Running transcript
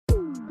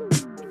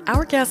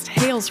Our guest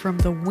hails from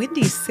the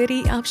windy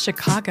city of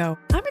Chicago.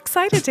 I'm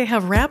excited to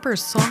have rapper,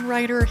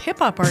 songwriter,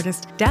 hip-hop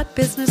artist Dat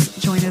Bizness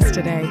join us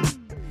today.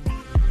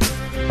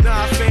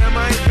 Nah, fam,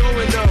 I ain't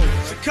going though.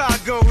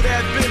 Chicago,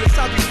 that business,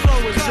 I be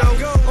flowing,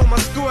 Joe. On my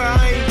square,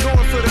 I ain't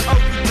going for the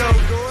okie doke,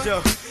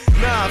 Joe.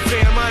 Nah,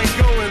 fam, I ain't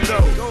going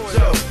though,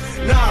 Joe.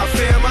 Nah,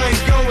 fam, I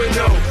ain't going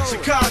though.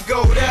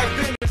 Chicago, that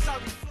business, I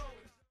be flowing.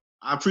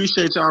 I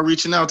appreciate y'all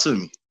reaching out to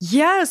me.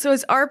 Yeah, so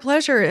it's our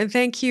pleasure, and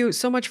thank you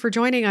so much for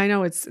joining. I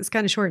know it's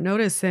kind of short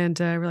notice, and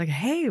we're like,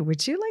 hey,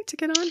 would you like to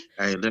get on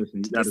Hey,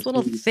 listen, this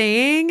little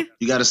thing?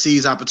 You got to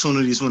seize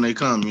opportunities when they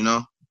come, you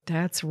know?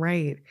 That's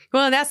right.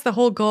 Well, that's the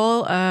whole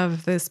goal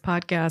of this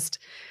podcast.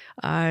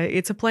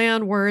 It's a play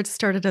on words.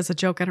 Started as a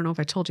joke. I don't know if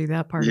I told you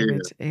that part of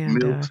it.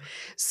 And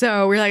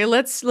so we're like,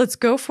 let's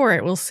go for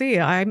it. We'll see.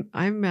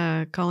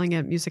 I'm calling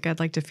it music I'd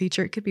like to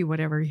feature. It could be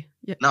whatever.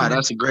 No,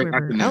 that's a great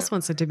whoever acronym. else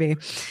wants it to be.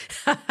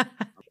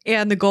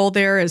 And the goal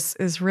there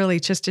is really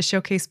just to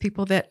showcase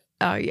people that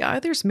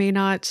others may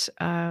not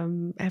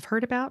have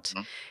heard about,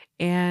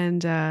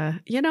 and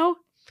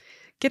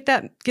get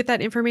that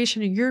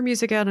information in your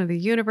music out into the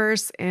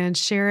universe and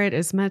share it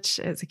as much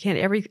as you can.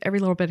 Every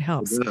little bit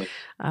helps.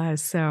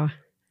 So,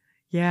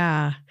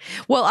 yeah.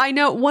 Well, I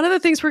know one of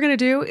the things we're going to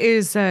do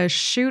is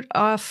shoot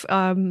off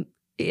in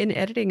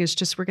editing is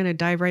just we're going to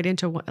dive right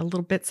into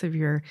little bits of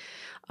your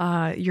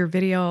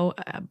video.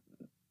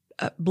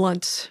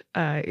 Blunt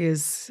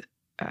is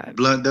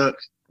Blunt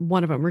Ducks.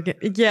 One of them. We're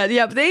getting,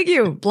 yeah. Thank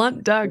you,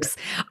 Blunt Ducks.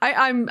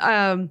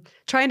 I'm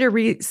trying to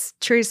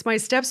retrace my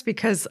steps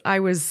because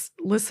I was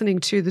listening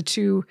to the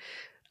two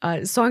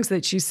songs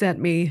that you sent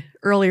me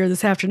earlier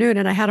this afternoon,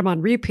 and I had them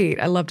on repeat.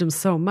 I loved them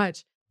so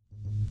much.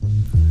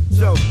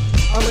 Joe,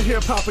 I'm a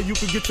hip hopper, you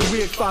can get your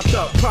wig popped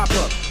up,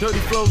 proper. Dirty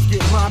flows get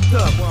mopped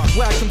up.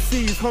 Whack them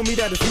C's, homie,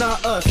 that is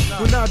not us.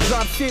 When I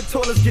drop shit,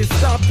 toilets get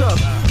stopped up.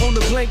 On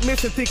the blank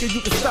mission, thinking you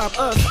can stop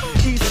us.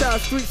 East side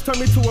streets turn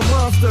me to a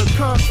monster.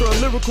 Contra,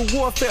 lyrical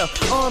warfare,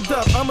 armed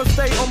up. I'ma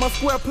stay on my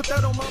square, put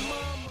that on my mama.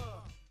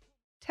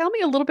 Tell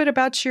me a little bit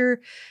about your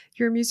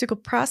musical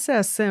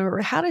process, or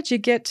how did you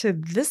get to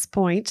this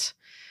point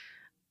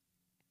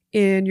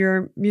in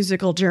your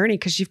musical journey?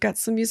 Because you've got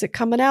some music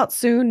coming out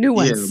soon, new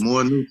ones. Yeah,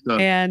 more new stuff.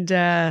 And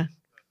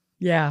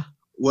yeah.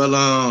 Well,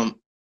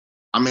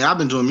 I mean, I've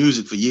been doing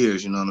music for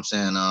years, you know what I'm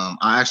saying?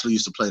 I actually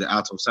used to play the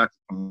alto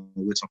saxophone,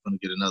 which I'm going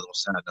to get another one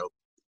side note,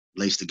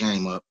 lace the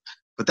game up.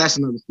 But that's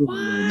another story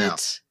right now.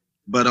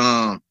 But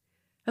I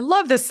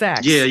love the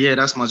sax. Yeah,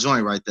 that's my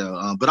joint right there.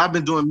 But I've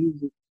been doing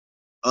music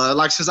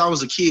like since I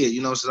was a kid,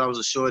 you know, since I was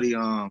a shorty.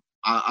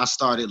 I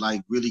started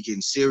like really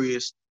getting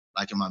serious,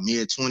 like in my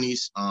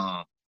mid-20s.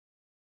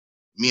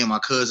 Me and my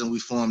cousin, we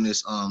formed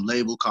this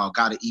label called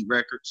Gotta Eat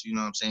Records. You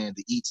know what I'm saying?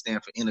 The eat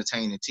stand for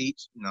entertain and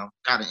teach. You know,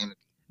 gotta entertain.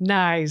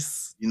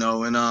 Nice. You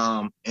know,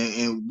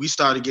 and we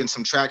started getting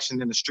some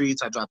traction in the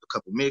streets. I dropped a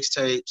couple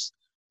mixtapes.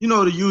 You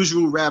know, the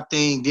usual rap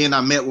thing. Then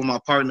I met with my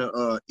partner,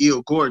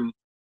 Eel Gordon.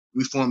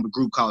 We formed a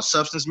group called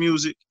Substance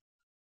Music.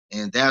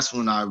 And that's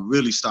when I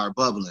really started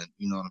bubbling.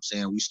 You know what I'm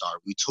saying?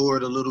 We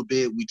toured a little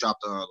bit. We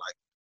dropped like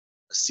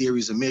a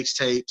series of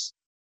mixtapes.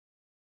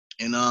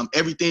 And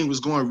everything was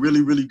going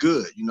really, really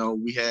good. You know,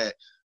 we had a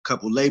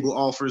couple label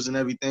offers and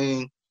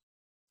everything.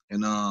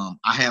 And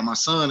I had my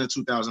son in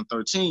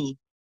 2013.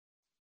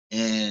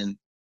 And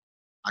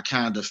I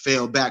kind of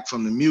fell back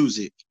from the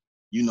music,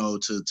 you know,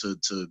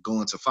 to go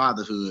into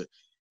fatherhood.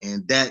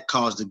 And that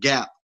caused a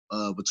gap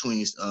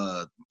between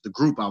the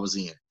group I was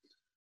in.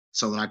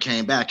 So when I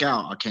came back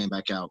out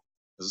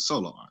as a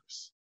solo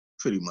artist,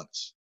 pretty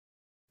much.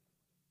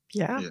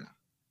 Yeah.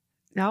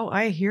 No,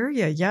 I hear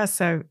you. Yes,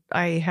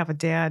 I have a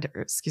dad.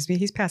 Excuse me,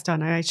 he's passed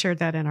on. I shared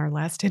that in our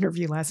last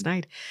interview last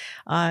night.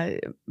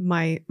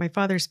 My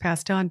father's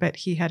passed on, but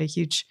he had a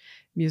huge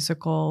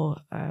musical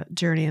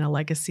journey and a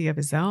legacy of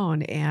his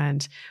own.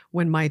 And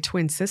when my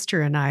twin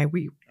sister and I,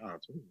 we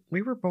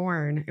were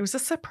born, it was a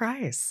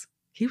surprise.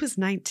 He was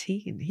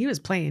 19. He was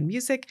playing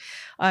music.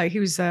 He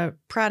was a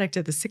product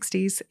of the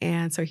 60s,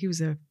 and so he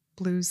was a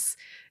blues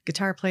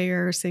guitar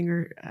player,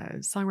 singer,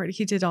 songwriter.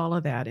 He did all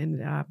of that,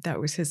 and that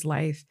was his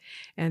life.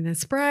 And then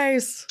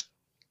surprise,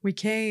 we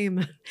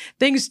came.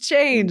 Things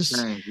changed,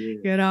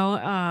 you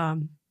know.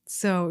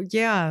 So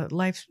yeah,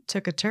 life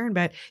took a turn,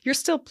 but you're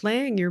still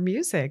playing your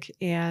music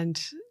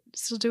and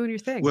still doing your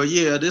thing. Well,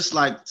 yeah, this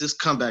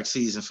comeback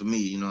season for me.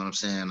 You know what I'm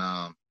saying?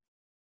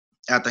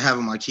 After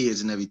having my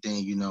kids and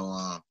everything, you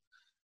know,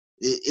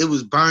 it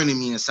was burning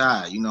me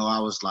inside. You know,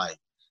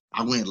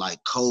 I went like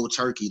cold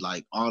turkey,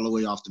 like all the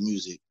way off the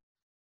music.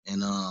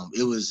 And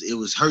it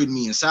was hurting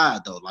me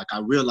inside though. Like I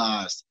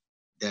realized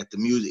that the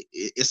music,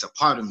 it's a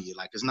part of me.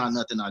 Like it's not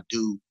nothing I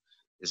do.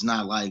 It's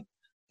not like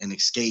an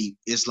escape.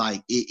 It's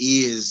like it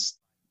is.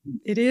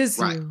 It is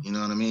right. You know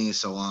what I mean?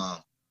 So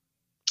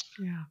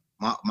yeah.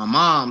 My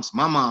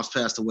mom's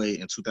passed away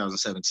in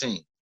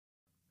 2017.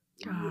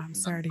 Oh, I'm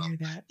sorry to hear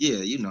that. Yeah,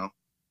 you know,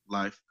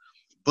 life.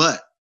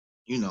 But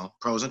you know,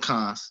 pros and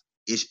cons.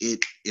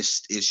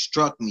 It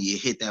struck me.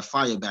 It hit that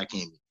fire back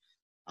in me.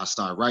 I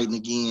started writing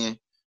again.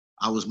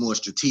 I was more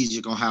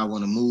strategic on how I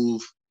want to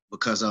move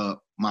because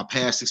my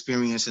past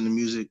experience in the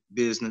music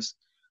business.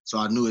 So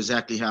I knew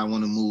exactly how I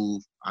want to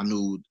move. I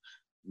knew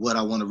what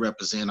I want to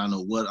represent. I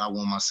know what I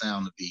want my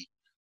sound to be.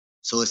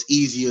 So it's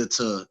easier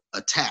to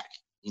attack.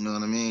 You know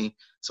what I mean?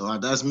 So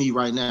that's me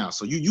right now.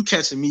 So you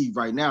catching me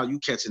right now. You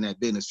catching that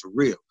business for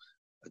real.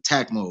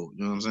 Attack mode.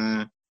 You know what I'm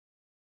saying?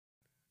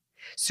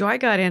 So I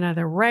got in at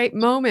the right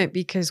moment,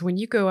 because when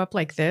you go up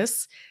like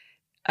this,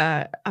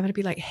 I'm going to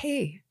be like,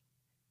 hey,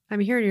 I'm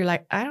here. And you're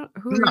like, who are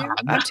you?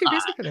 I'm too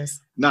busy for this.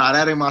 Nah,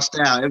 that ain't my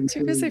style.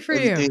 Too busy for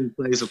everything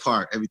plays a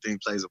part. Everything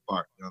plays a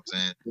part. You know what I'm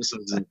saying? This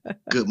was a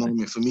good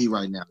moment for me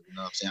right now. You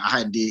know what I'm saying? I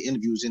hadn't did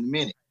interviews in a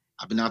minute.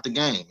 I've been out the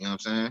game. You know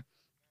what I'm saying?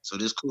 So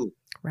this cool.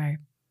 Right.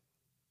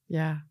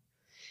 Yeah.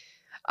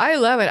 I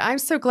love it. I'm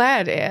so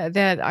glad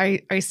that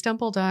I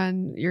stumbled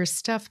on your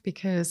stuff,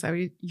 because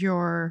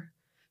your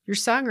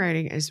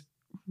songwriting is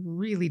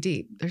really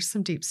deep. There's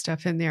some deep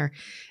stuff in there.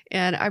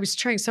 And I was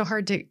trying so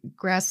hard to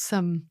grasp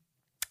some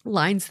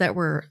lines that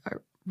were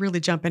really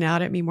jumping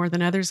out at me more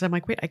than others. I'm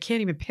like, wait, I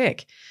can't even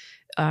pick.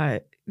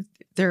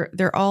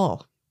 They're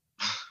all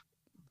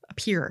up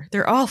here.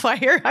 They're all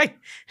fire.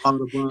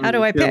 How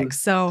do I pick?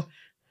 So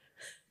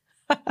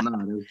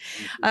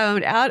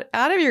out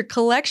of your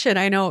collection,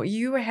 I know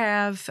you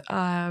have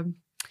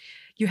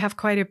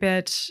quite a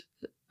bit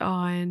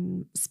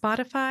on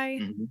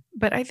Spotify,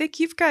 but I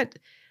think you've got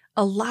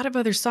a lot of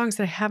other songs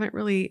that I haven't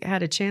really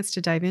had a chance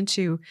to dive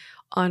into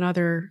on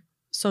other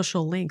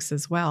social links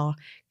as well.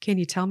 Can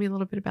you tell me a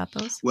little bit about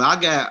those? Well,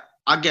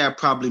 I got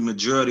probably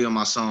majority of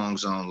my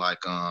songs on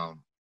like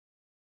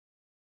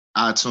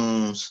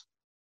iTunes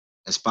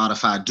and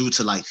Spotify due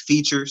to like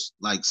features,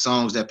 like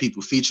songs that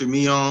people feature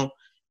me on,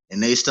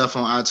 and they stuff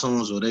on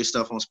iTunes or they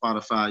stuff on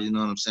Spotify, you know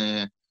what I'm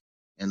saying?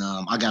 And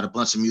I got a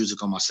bunch of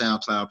music on my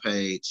SoundCloud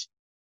page,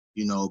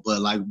 you know,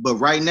 but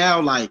right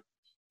now, like,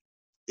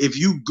 if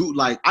you go,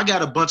 like, I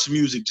got a bunch of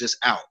music just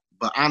out,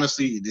 but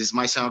honestly, this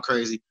might sound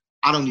crazy,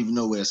 I don't even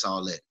know where it's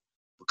all at,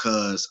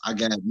 because I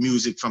got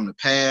music from the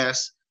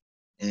past,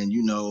 and,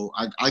 you know,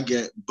 I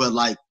get, but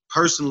like,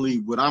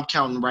 personally, what I'm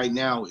counting right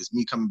now is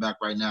me coming back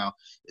right now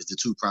is the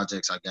 2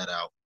 projects I got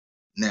out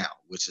now,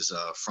 which is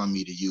From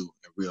Me to You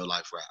and Real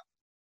Life Rap.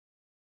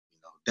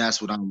 You know,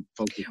 that's what I'm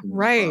focusing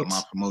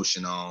my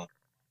promotion on,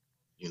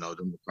 you know,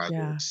 the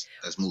projects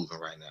that's moving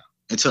right now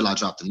until I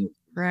drop the new.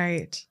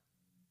 Right.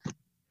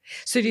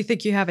 So do you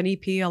think you have an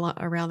EP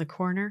around the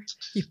corner?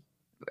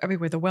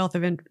 With the wealth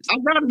of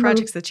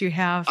projects that you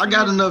have. I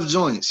got enough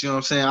joints, you know what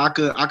I'm saying? I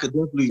could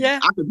definitely, I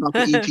could drop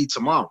an EP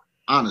tomorrow,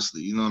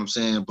 honestly, you know what I'm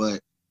saying?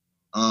 But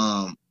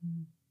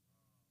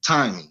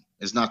timing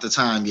is not the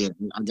time yet.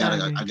 I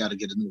gotta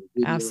get another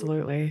video.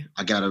 Absolutely.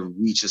 I gotta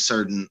reach a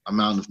certain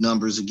amount of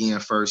numbers again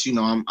first. You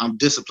know, I'm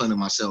disciplining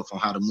myself on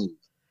how to move.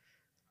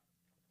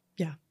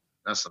 Yeah.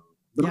 That's all.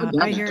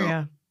 But I hear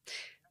you.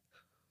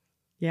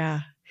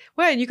 Yeah.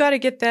 Well, and you got to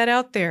get that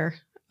out there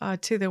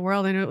to the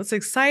world. And what's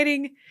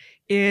exciting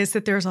is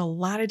that there's a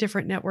lot of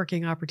different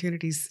networking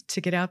opportunities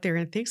to get out there,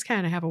 and things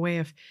kind of have a way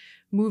of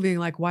moving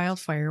like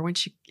wildfire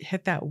once you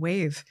hit that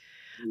wave.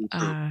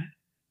 I'm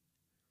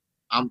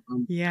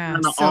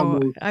so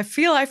almost, I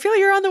feel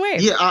you're on the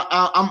wave. Yeah,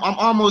 I'm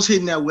almost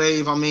hitting that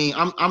wave. I mean,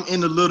 I'm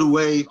in the little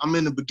wave. I'm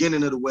in the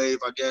beginning of the wave,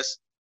 I guess.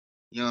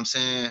 You know what I'm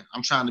saying?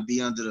 I'm trying to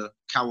be under the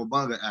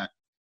Cowabunga Act.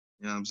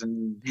 You know what I'm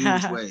saying?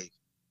 Huge wave.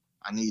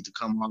 I need to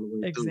come all the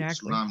way through,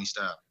 tsunami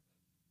style.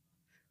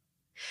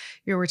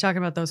 You know, we're talking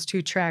about those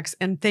 2 tracks,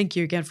 and thank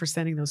you again for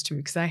sending those to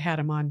me, because I had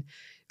them on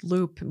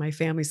loop, and my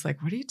family's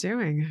like, "What are you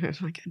doing?" I'm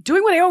like,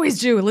 "Doing what I always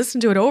do,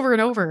 listen to it over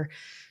and over.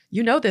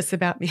 You know this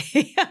about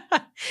me."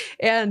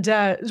 And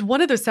one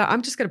of those,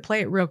 I'm just going to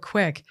play it real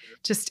quick,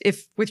 just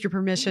if with your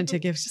permission to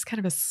give just kind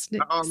of a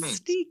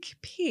sneak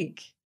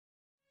peek.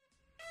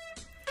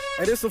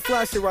 Hey, this some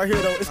flash shit right here,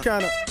 though. It's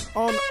kind of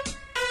on.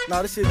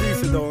 Nah, this shit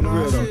decent though, on the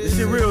real though. This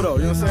shit real though,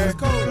 you know what I'm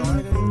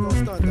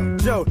saying?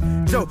 Joe,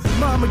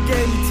 mama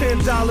gave me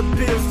 $10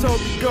 bills,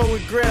 told me go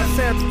and grab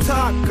Santa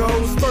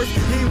tacos. First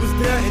he was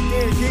there and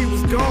then he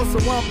was gone, so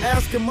I'm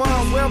asking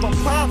mom where my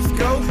pops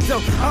go. So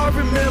I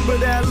remember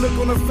that look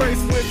on her face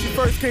when she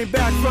first came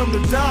back from the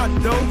dock,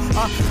 though.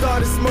 I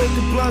started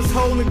smoking blunts,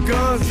 holding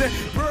guns, and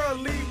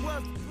Burley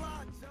was the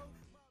block, Joe.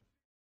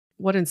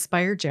 What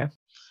inspired you?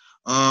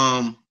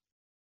 Man,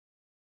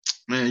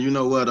 you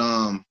know what?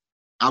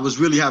 I was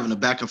really having a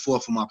back and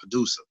forth with my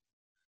producer.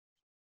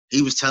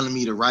 He was telling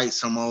me to write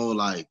some old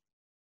like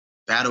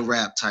battle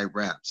rap type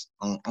raps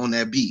on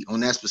that beat,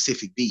 on that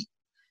specific beat.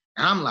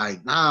 And I'm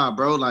like, nah,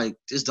 bro, like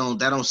that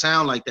don't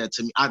sound like that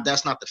to me.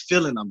 That's not the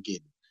feeling I'm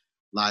getting.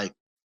 Like,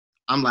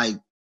 I'm like,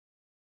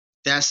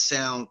 that's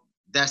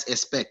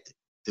expected.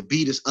 The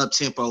beat is up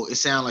tempo. It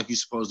sounds like you're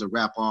supposed to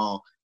rap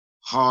all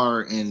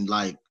hard and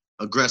like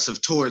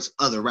aggressive towards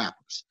other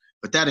rappers.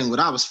 But that ain't what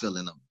I was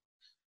feeling of.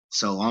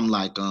 So I'm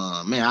like,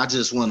 man, I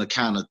just want to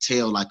kind of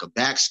tell like a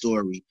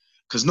backstory,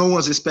 because no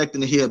one's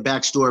expecting to hear a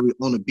backstory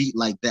on a beat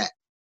like that.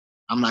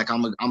 I'm like,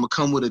 I'm gonna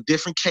come with a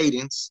different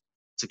cadence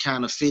to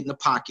kind of fit in the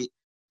pocket.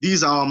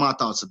 These are all my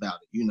thoughts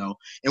about it, you know.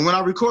 And when I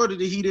recorded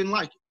it, he didn't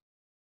like it.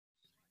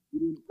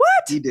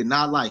 What? He did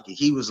not like it.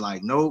 He was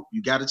like, nope,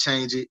 you got to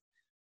change it.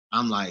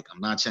 I'm like, I'm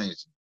not changing.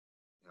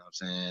 You know what I'm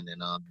saying?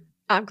 And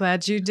I'm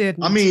glad you I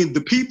didn't. mean,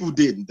 the people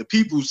didn't. The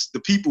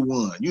people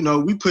won. You know,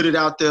 we put it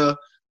out there,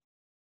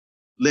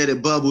 let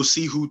it bubble,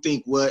 see who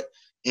think what,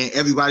 and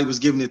everybody was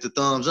giving it the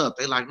thumbs up.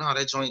 They like, no,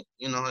 that joint,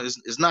 you know,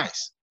 is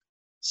nice.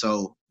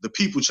 So the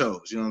people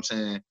chose. You know what I'm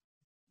saying?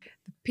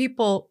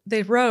 People,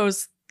 they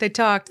rose, they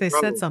talked, they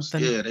said Rose,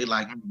 something. yeah, they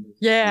like, like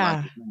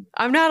Yeah. it.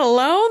 I'm not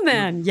alone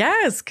then.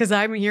 Yes, because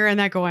I'm hearing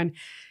that going,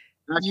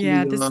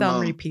 yeah, Actually, this is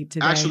on repeat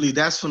today. actually,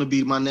 that's gonna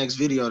be my next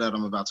video that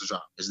I'm about to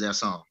drop. Is that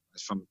song?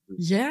 It's from.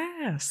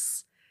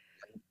 Yes.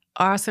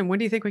 Awesome. When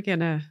do you think we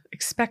can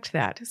expect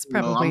that? It's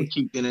I'm gonna probably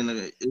keep it in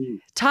the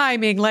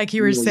timing, like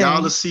you were y'all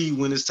saying. will see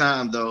when it's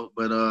time though.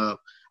 But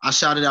I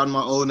shot it out in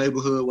my old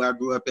neighborhood where I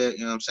grew up at.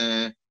 You know what I'm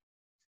saying?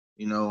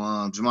 You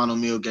know, Germano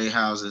Mill Gay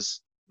Houses,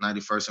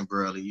 91st and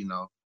Burley. You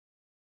know,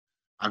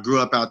 I grew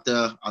up out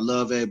there. I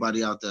love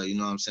everybody out there. You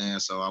know what I'm saying?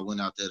 So I went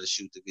out there to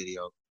shoot the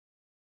video,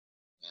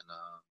 and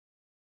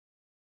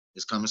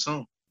it's coming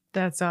soon.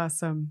 That's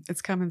awesome.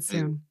 It's coming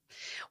soon.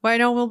 Well, I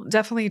know we'll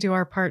definitely do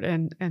our part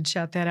and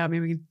shout that out.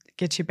 Maybe we can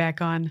get you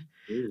back on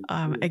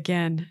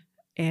again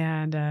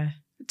and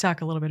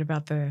talk a little bit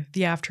about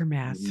the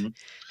aftermath,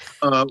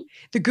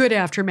 the good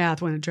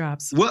aftermath when it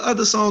drops. What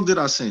other song did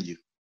I send you?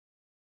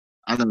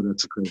 I know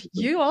that's a crazy.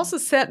 You also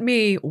sent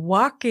me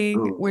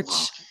 "Walking,"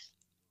 which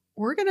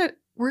we're gonna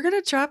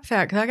drop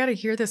that because I got to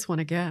hear this one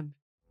again.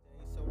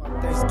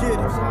 Let's get it.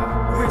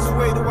 Which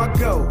way do I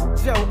go?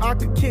 Joe, I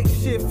could kick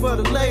shit for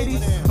the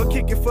ladies or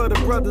kick it for the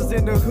brothers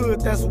in the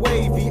hood that's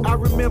wavy. I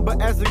remember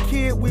as a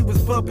kid we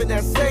was bumping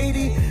that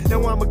Sadie.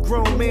 Now I'm a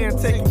grown man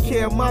taking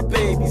care of my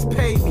babies.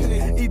 Pay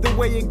me. Either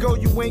way you go,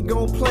 you ain't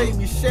gonna play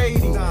me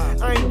shady.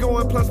 I ain't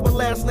going plus my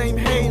last name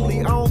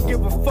Haley. I don't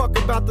give a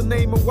fuck about the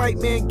name a white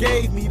man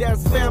gave me.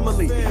 That's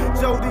family.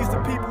 Joe, these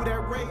the people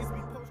that raised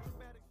me.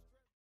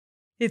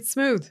 It's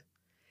smooth.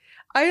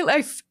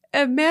 I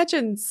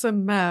imagine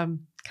some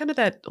kind of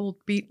that old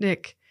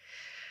beatnik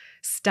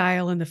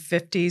style in the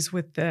 50s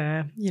with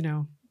the, you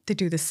know, they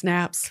do the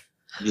snaps.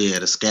 Yeah,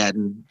 the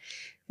scatting.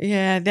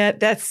 Yeah,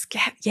 that's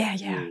scat.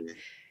 Yeah.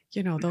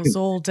 You know, those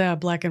old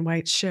black and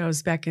white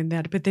shows back in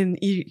that. But then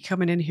you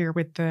coming in here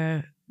with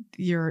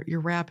your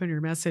rap and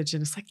your message,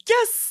 and it's like,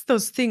 yes,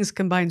 those things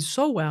combine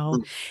so well.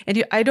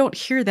 And I don't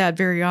hear that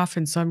very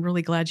often, so I'm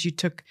really glad you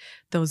took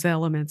those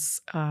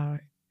elements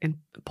and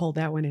pulled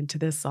that one into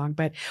this song.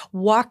 But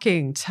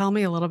 "Walking," tell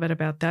me a little bit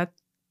about that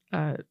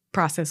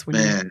process when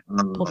you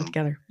pulled it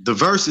together. The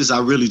verses I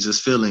really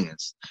just fill in.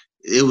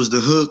 It was the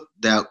hook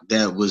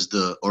that was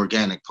the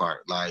organic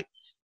part. Like,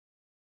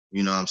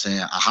 you know what I'm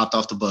saying? I hopped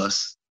off the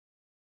bus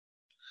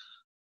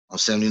on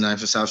 79th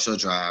and South Shore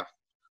Drive.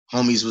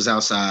 Homies was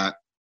outside.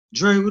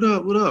 Dre, what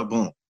up? What up?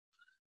 Boom.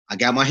 I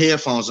got my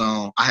headphones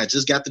on. I had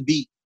just got the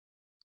beat.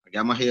 I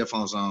got my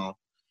headphones on.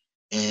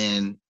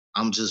 And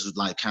I'm just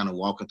like kind of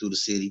walking through the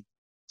city,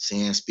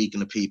 speaking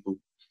to people.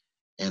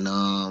 And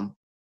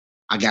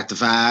I got the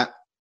vibe.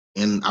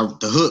 And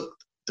the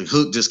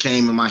hook just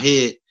came in my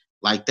head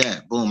like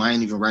that. Boom. I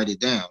ain't even write it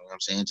down. You know what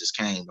I'm saying? It just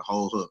came, the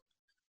whole hook.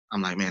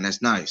 I'm like, man,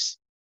 that's nice.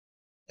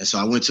 And so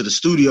I went to the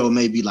studio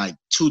maybe like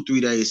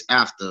 2-3 days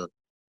after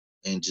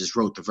and just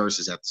wrote the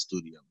verses at the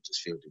studio,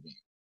 just filled it in.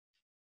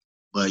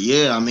 But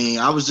yeah, I mean,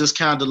 I was just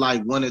kind of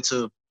like I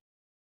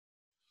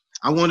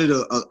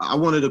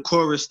wanted a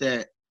chorus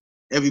that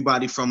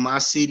everybody from my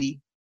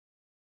city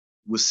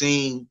was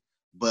sing,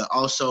 but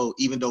also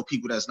even though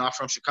people that's not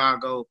from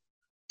Chicago,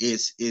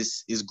 it's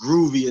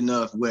groovy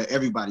enough where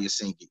everybody is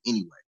singing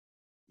anyway.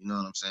 You know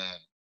what I'm saying?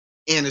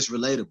 And it's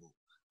relatable.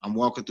 I'm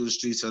walking through the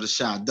streets of the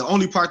shop. The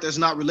only part that's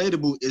not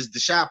relatable is the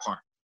shop part.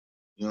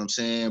 You know what I'm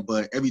saying?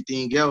 But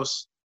everything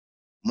else,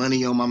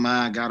 money on my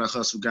mind, gotta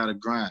hustle, gotta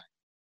grind.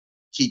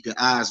 Keep your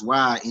eyes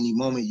wide, any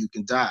moment you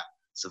can die.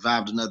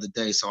 Survived another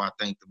day, so I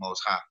thank the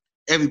Most High.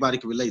 Everybody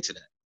can relate to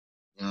that.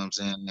 You know what I'm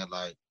saying?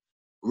 Like,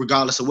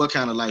 regardless of what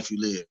kind of life you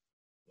live.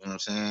 You know what I'm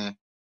saying?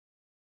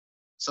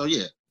 So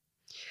yeah.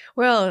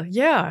 Well,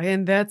 yeah,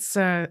 and that's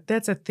a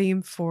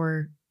theme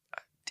for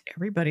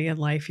everybody in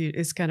life.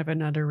 It's kind of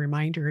another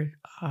reminder.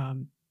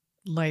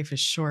 Life is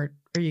short.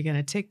 Are you going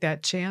to take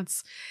that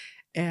chance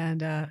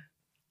and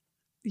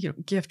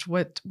gift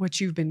what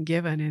you've been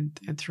given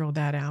and throw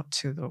that out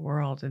to the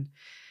world? And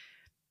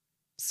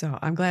so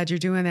I'm glad you're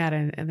doing that,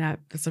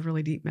 and that's a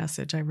really deep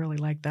message. I really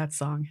like that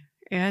song.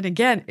 And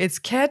again, it's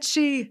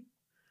catchy.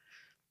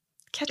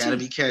 Gotta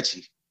be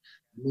catchy.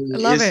 I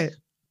love it.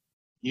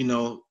 You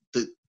know,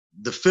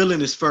 the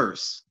feeling is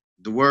first.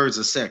 The words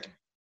are second.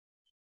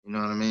 You know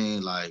what I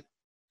mean? Like,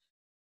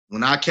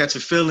 when I catch a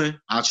feeling,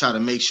 I'll try to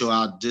make sure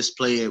I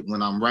display it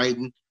when I'm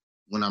writing,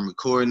 when I'm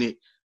recording it.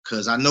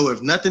 Because I know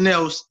if nothing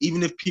else,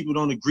 even if people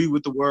don't agree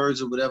with the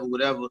words or whatever,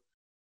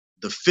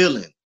 the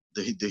feeling,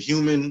 the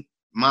human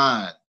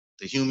mind,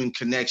 the human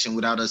connection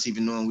without us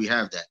even knowing we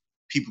have that,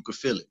 people could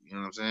feel it. You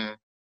know what I'm saying?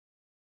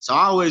 So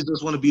I always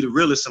just want to be the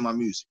realest in my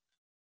music.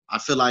 I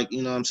feel like,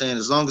 you know what I'm saying,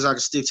 as long as I can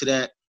stick to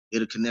that,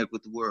 it'll connect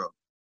with the world.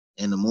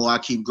 And the more I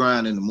keep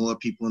grinding, the more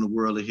people in the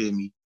world will hear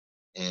me.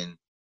 and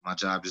my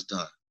job is done.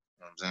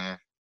 You know what I'm saying?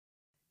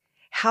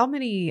 How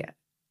many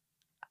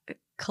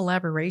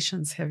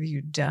collaborations have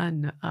you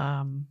done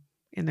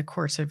in the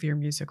course of your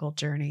musical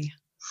journey?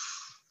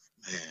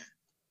 Man.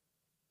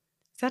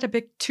 Is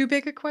that too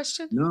big a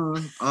question? No,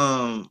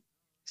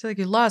 So like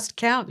you lost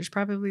count. There's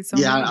probably so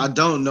yeah, I many.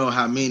 don't know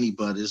how many,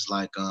 but it's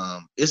like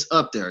it's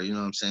up there, you know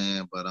what I'm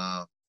saying?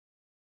 But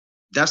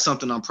that's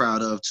something I'm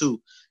proud of too.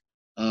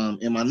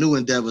 In my new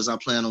endeavors, I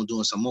plan on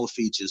doing some more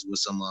features with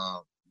some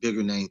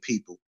bigger name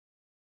people.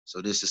 So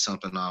this is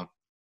something I'm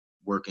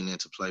working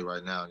into play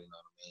right now, you know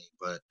what I mean?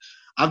 But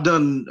I've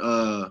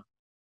done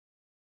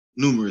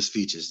numerous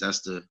features.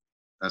 That's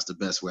the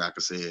best way I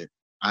could say it.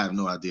 I have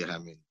no idea how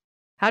many.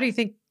 How do you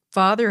think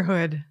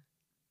fatherhood?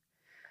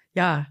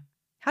 Yeah.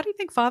 How do you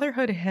think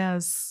fatherhood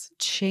has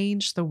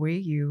changed the way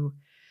you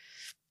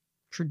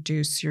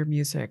produce your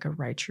music or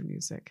write your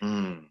music?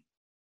 Mm,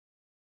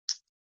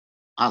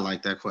 I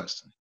like that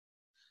question.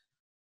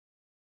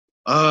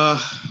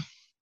 Uh,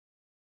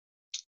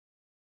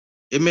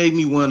 it made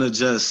me want to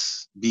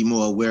just be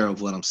more aware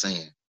of what I'm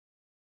saying.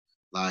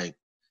 Like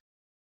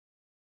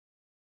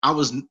I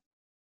was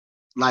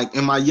like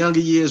in my younger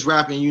years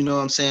rapping, you know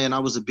what I'm saying? I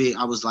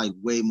was like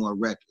way more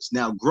reckless.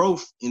 Now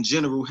growth in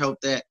general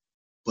helped that,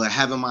 but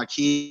having my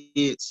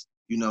kids,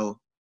 you know,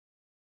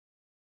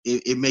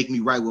 it make me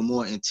write with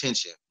more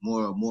intention,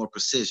 more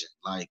precision.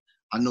 Like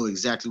I know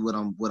exactly what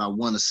I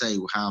want to say,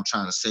 how I'm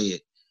trying to say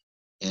it,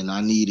 and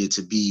I need it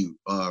to be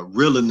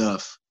real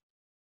enough,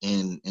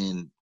 and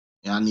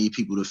I need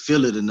people to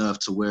feel it enough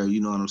to where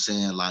you know what I'm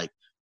saying. Like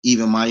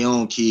even my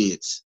own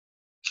kids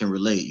can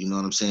relate. You know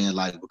what I'm saying?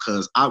 Like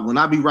because when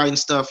I be writing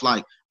stuff,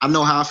 like I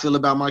know how I feel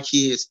about my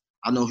kids.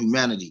 I know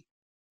humanity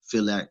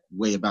feel that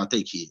way about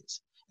their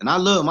kids, and I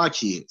love my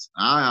kids.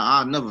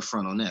 I never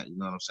front on that. You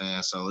know what I'm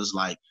saying? So it's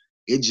like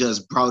it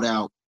just brought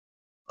out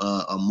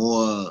a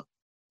more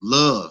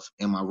love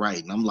in my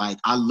writing. I'm like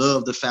I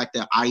love the fact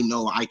that I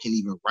know I can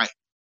even write.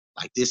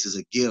 Like this is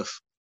a gift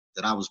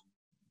that I was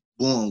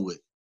born with.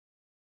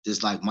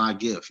 Just like my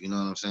gift. You know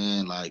what I'm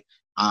saying? Like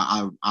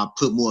I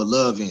put more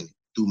love in it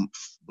through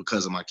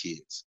because of my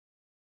kids,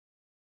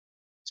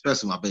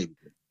 especially my baby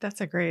girl.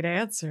 That's a great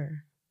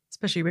answer,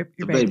 especially with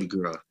your The baby baby.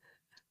 girl,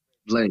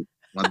 Blake,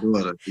 my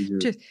daughter. She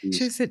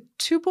She's said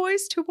two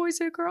boys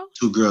and a girl?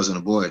 two girls and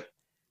a boy.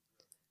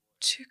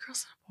 Two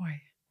girls and a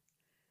boy.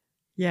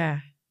 Yeah.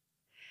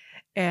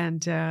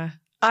 And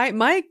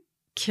my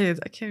kids,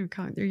 I can't even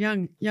call it, they're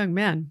young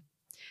men,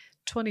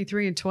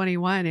 23 and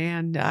 21.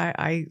 And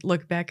I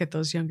look back at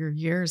those younger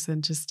years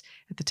and just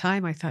at the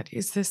time I thought,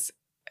 is this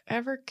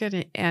ever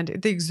gonna end?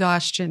 The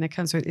exhaustion that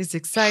comes with it's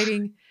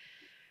exciting.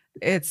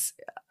 It's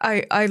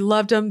I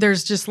loved them.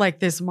 There's just like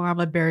this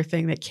mama bear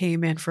thing that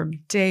came in from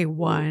day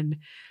one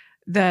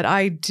that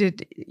I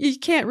did. You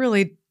can't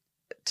really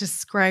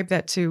describe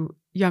that to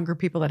younger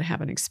people that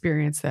haven't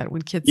experienced that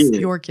when Yeah,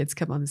 your kids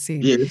come on the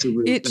scene. yeah, it's a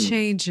real It thing. It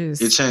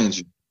changes changed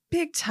you.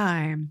 big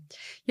time.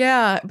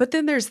 Yeah, but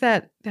then there's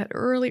that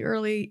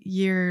early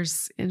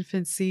years,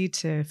 infancy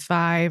to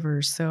 5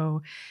 or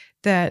so,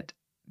 that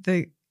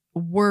the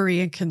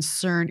worry and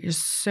concern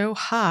is so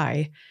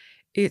high,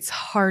 it's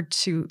hard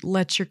to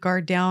let your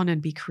guard down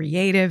and be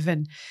creative,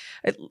 and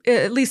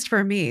at least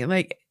for me,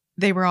 like,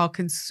 they were all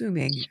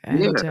consuming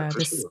Yeah, and, for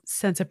this sure.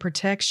 sense of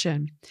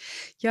protection.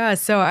 Yeah,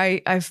 so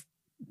I've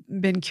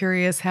been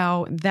curious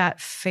how that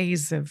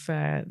phase of,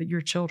 your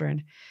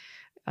children,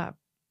 uh,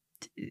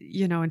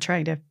 and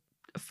trying to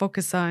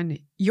focus on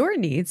your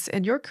needs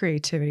and your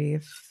creativity,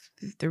 if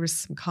there was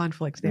some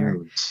conflict there,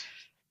 Balance.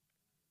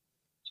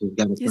 Just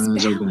gotta is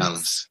find your balance.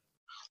 balance.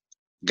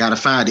 Gotta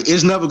find it.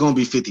 It's never gonna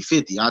be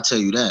 50-50, I'll tell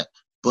you that.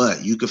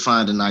 But you can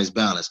find a nice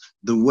balance.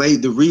 The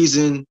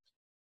reason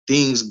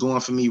things going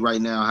for me right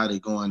now, how they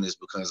going is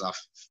because I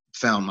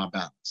found my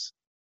balance.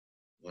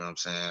 You know what I'm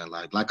saying?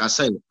 Like I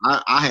say,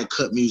 I had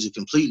cut music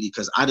completely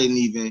because I didn't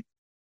even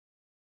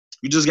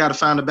you just gotta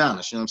find a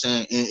balance, you know what I'm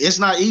saying? And it's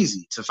not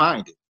easy to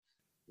find it.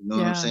 You know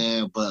what I'm Yeah,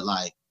 saying? But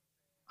like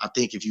I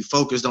think if you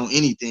focused on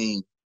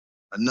anything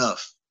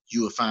enough,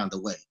 you would find a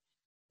way.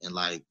 And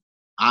like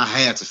I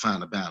had to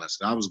find a balance.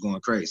 I was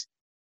going crazy.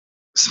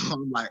 So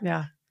I'm like,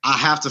 yeah, I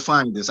have to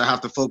find this. I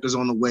have to focus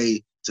on the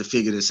way to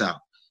figure this out.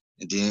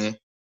 And then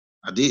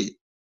I did.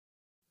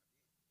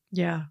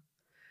 yeah.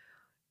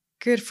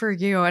 Good for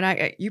you,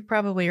 and you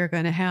probably are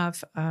gonna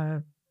have,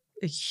 a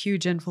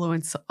huge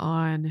influence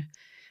on,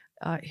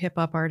 hip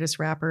hop artists,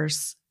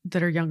 rappers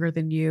that are younger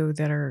than you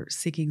that are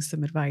seeking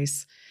some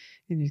advice,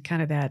 and you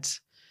kind of that,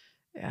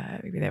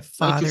 maybe that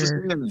Thank you for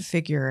father saying that.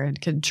 figure and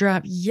can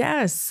drop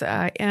yes,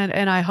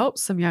 and I hope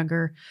some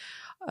younger,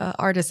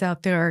 artists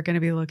out there are gonna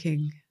be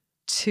looking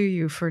to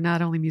you for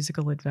not only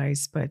musical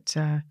advice, but,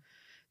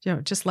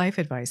 just life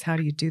advice. How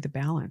do you do the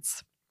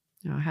balance?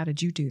 How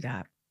did you do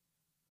that?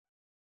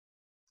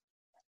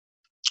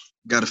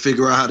 Got to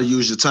figure out how to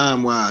use your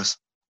time wise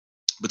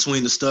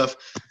between the stuff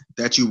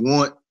that you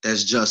want,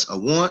 that's just a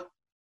want,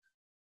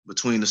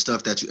 between the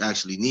stuff that you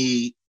actually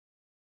need.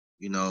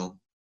 You know,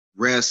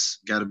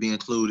 rest got to be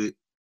included.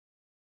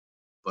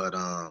 But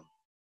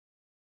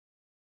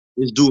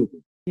It's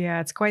doable.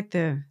 Yeah, it's quite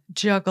the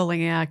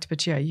juggling act,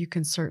 but yeah, you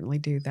can certainly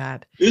do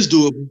that It's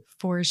doable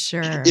for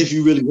sure. if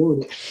you really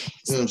want it.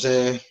 You know what I'm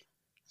saying?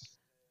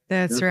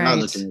 That's That's how I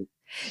look at right.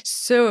 it.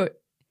 So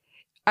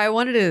I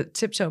wanted to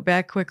tiptoe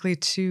back quickly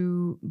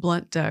to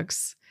Blunt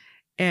Ducks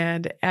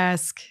and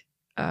ask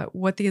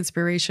what the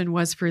inspiration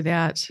was for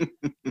that.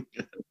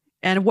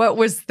 And what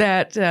was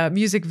that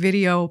music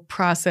video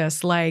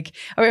process like?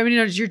 I mean,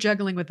 you're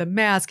juggling with a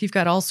mask. You've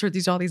got all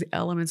these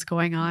elements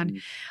going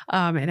on,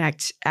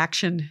 and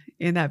action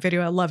in that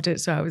video. I loved it.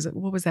 So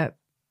what was that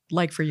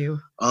like for you?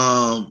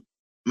 Man,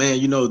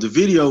 the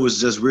video was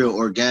just real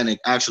organic.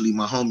 Actually,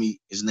 my homie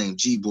is named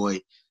G-Boy.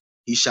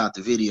 He shot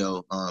the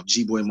video.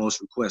 G-Boy Most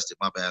Requested.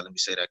 My bad. Let me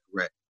say that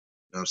correct.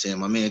 You know what I'm saying?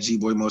 My man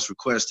G-Boy Most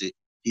Requested.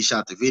 He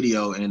shot the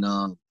video, and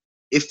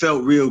it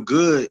felt real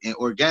good and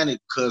organic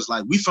because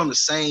like we from the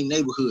same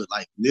neighborhood,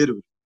 like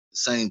literally the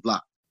same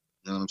block.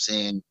 You know what I'm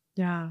saying?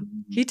 Yeah,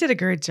 he did a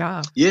great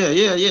job. Yeah.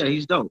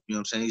 He's dope. You know what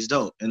I'm saying? He's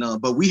dope. And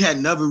but we had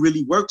never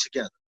really worked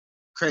together.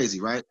 Crazy,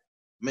 right?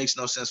 Makes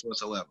no sense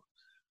whatsoever.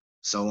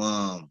 So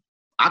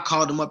I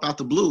called him up out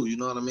the blue. You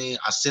know what I mean?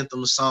 I sent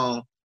him a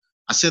song.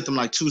 I sent him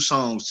like 2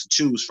 songs to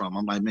choose from.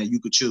 I'm like, man, you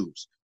could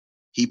choose.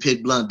 He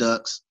picked Blunt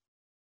Ducks.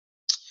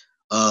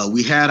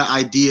 We had an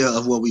idea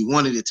of what we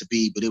wanted it to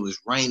be, but it was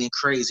raining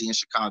crazy in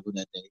Chicago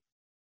that day.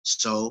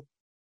 So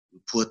we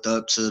put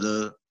up to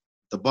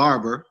the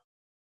barber,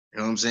 you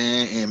know what I'm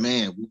saying? And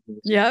man,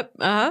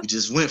 we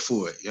just went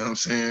for it, you know what I'm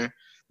saying?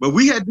 But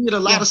we had did a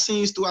lot of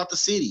scenes throughout the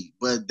city,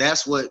 but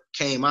that's what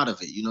came out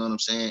of it, you know what I'm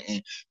saying?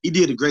 And he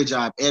did a great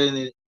job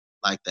editing it,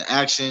 like the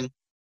action,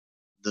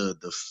 the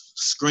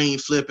screen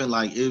flipping,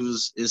 like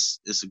it's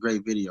a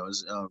great video.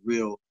 It's a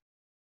real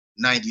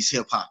 90s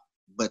hip hop,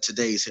 but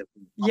today's hip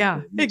hop.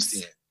 Yeah,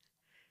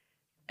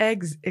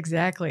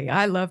 exactly.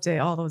 I loved it,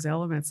 all those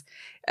elements.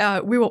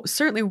 We will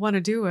certainly want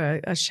to do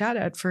a shout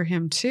out for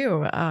him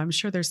too. I'm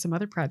sure there's some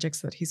other projects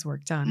that he's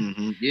worked on.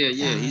 Mm-hmm.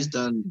 Yeah. He's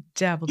done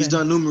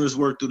done numerous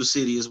work through the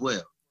city as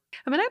well.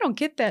 I mean, I don't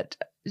get that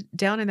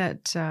down in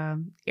that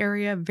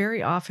area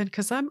very often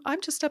because I'm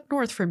just up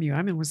north from you.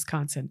 I'm in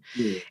Wisconsin,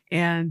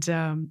 and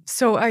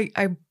so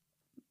I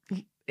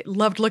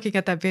loved looking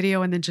at that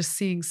video and then just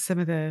seeing some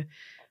of the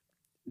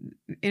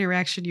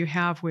interaction you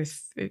have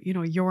with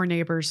your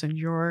neighbors and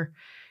your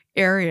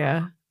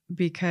area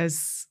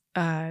because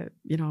I'm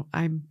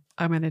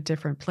in a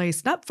different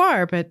place, not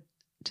far, but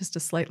just a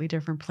slightly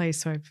different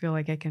place. So I feel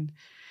like I can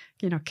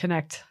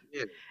connect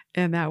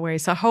in that way.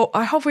 So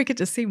I hope we get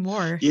to see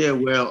more. Yeah,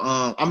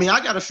 well, I mean, I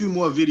got a few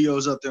more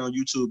videos up there on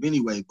YouTube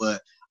anyway,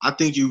 but I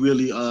think you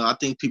really I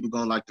think people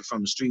gonna like the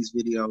From the Streets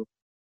video.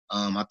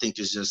 I think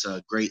it's just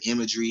a great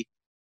imagery,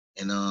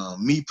 and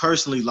me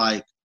personally,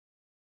 like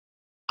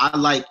I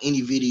like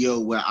any video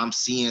where I'm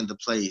seeing the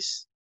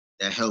place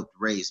that helped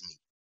raise me.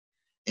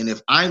 And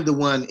if I'm the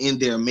one in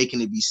there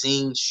making it be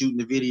seen, shooting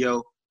the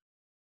video,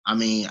 I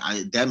mean,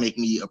 that make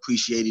me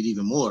appreciate it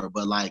even more.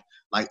 But like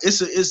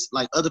it's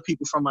like other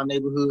people from my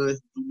neighborhood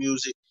do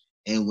music,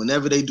 and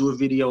whenever they do a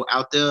video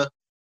out there,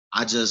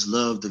 I just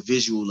love the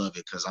visual of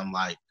it because I'm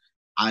like,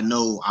 I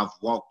know I've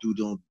walked through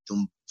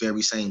them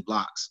very same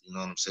blocks, you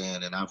know what I'm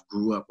saying? And I've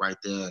grew up right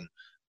there and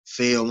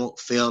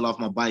fell off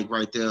my bike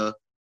right there,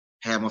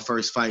 had my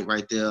first fight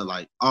right there,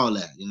 like all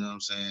that, you know what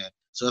I'm saying?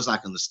 So it's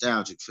like a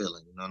nostalgic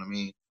feeling, you know what I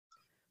mean?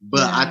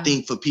 But I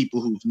think for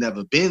people who've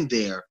never been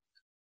there,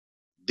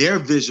 their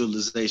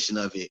visualization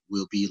of it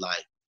will be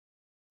like,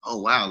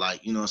 oh wow,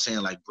 like, you know what I'm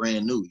saying, like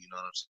brand new, you know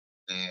what I'm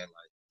saying?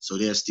 Like, so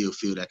they'll still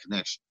feel that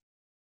connection.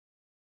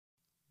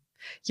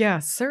 Yeah,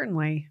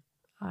 certainly.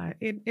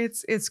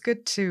 It's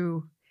good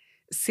to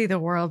see the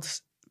world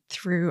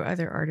through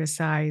other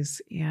artists' eyes,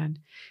 and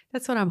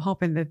that's what I'm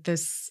hoping that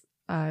this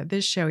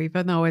show,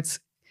 even though it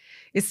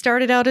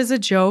started out as a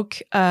joke,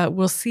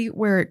 we'll see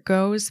where it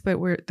goes. But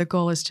the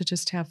goal is to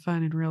just have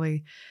fun and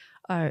really,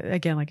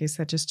 again, like I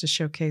said, just to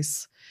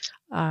showcase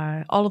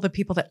all of the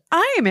people that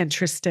I am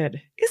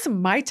interested. It's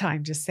my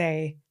time to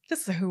say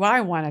this is who I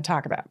want to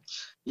talk about.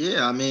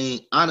 Yeah, I mean,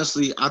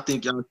 honestly, I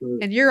think y'all show,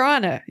 and you're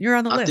on the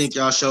list. I think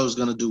y'all show is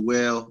gonna do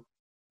well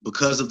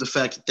because of the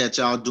fact that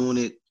y'all doing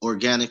it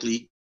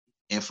organically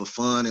and for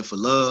fun and for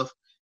love.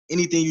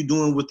 Anything you're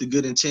doing with the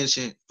good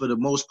intention, for the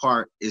most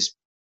part, is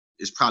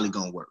probably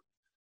gonna work.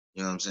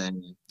 You know what I'm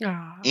saying?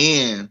 Aww.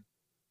 And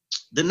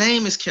the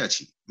name is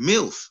catchy.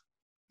 MILF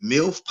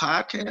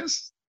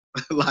podcast.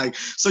 Like,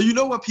 so you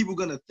know what people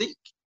gonna think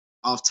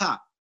off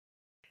top.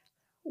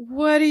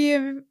 What do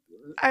you?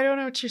 I don't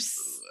know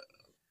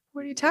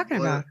what are you talking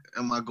about?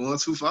 Am I going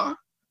too far?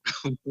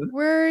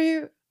 Where are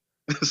you?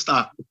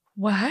 Stop.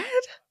 What?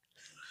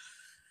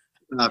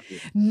 Stop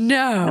it.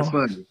 No. It's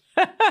funny.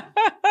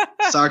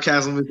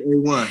 Sarcasm is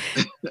A1.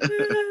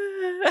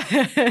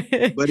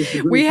 But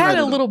we had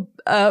a little.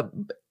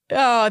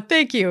 Oh,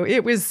 thank you.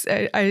 It was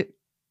I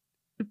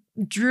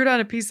drew it on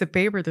a piece of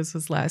paper. This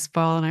was last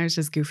fall, and I was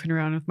just goofing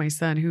around with my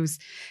son,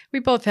 we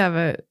both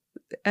have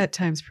at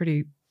times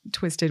pretty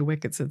twisted,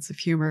 wicked sense of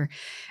humor,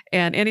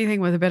 and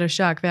anything with a bit of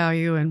shock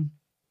value and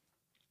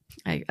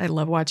I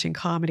love watching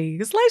comedy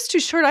because life's too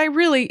short. I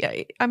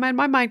mean,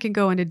 my mind can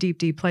go into deep,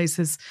 deep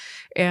places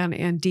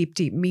and deep,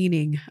 deep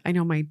meaning. I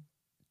know my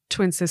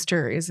twin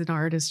sister is an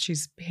artist.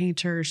 She's a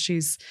painter.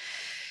 She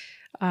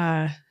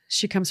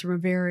comes from a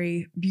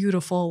very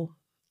beautiful,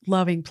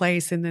 loving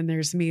place. And then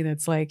there's me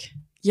that's like,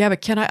 yeah,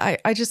 but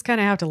I just kind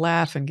of have to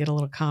laugh and get a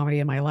little comedy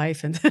in my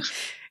life. And,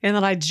 and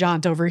then I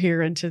jaunt over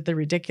here into the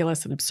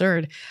ridiculous and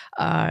absurd.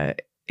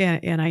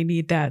 And I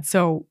need that.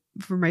 So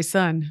for my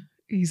son,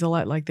 he's a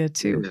lot like that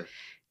too. Yeah.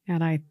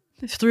 And I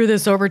threw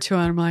this over to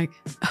him. I'm like,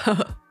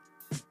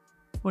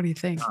 what do you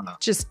think?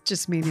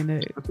 Just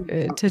meaning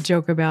to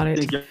joke about I it.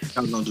 think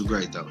y'all gonna do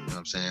great though. You know what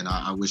I'm saying?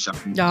 I wish y'all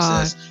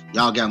success.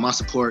 Y'all got my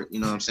support.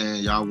 You know what I'm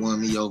saying? Y'all won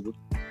me over.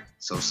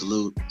 So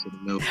salute to the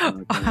milk.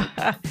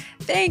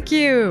 Thank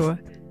you.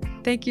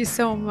 Thank you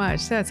so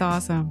much. That's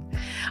awesome.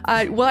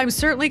 Well, I'm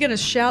certainly going to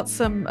shout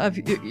some of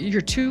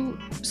your 2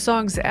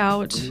 songs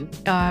out.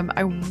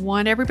 I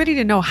want everybody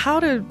to know how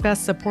to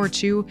best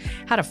support you,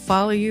 how to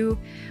follow you.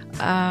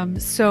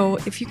 So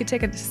if you could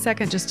take a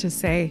second just to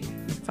say,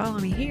 follow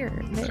me here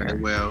and there. Very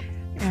well.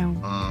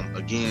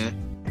 Again,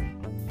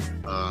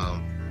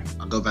 I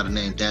go by the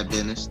name Dat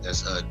Bizness.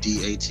 That's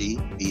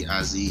DATBIZNESS.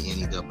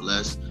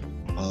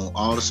 On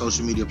all the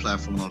social media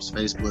platforms,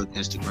 Facebook,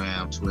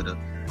 Instagram, Twitter,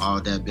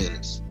 all Dat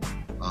Bizness.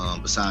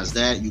 Besides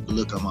that, you can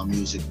look up my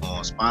music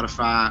on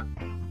Spotify,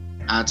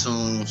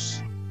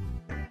 iTunes,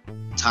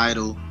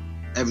 Tidal,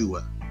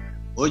 everywhere.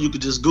 Or you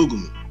could just Google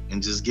me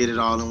and just get it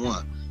all in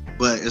one.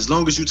 But as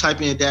long as you type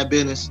in Dat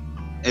Bizness,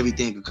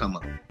 everything could come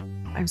up.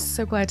 I'm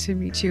so glad to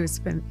meet you. It's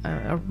been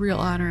a real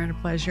honor and a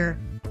pleasure.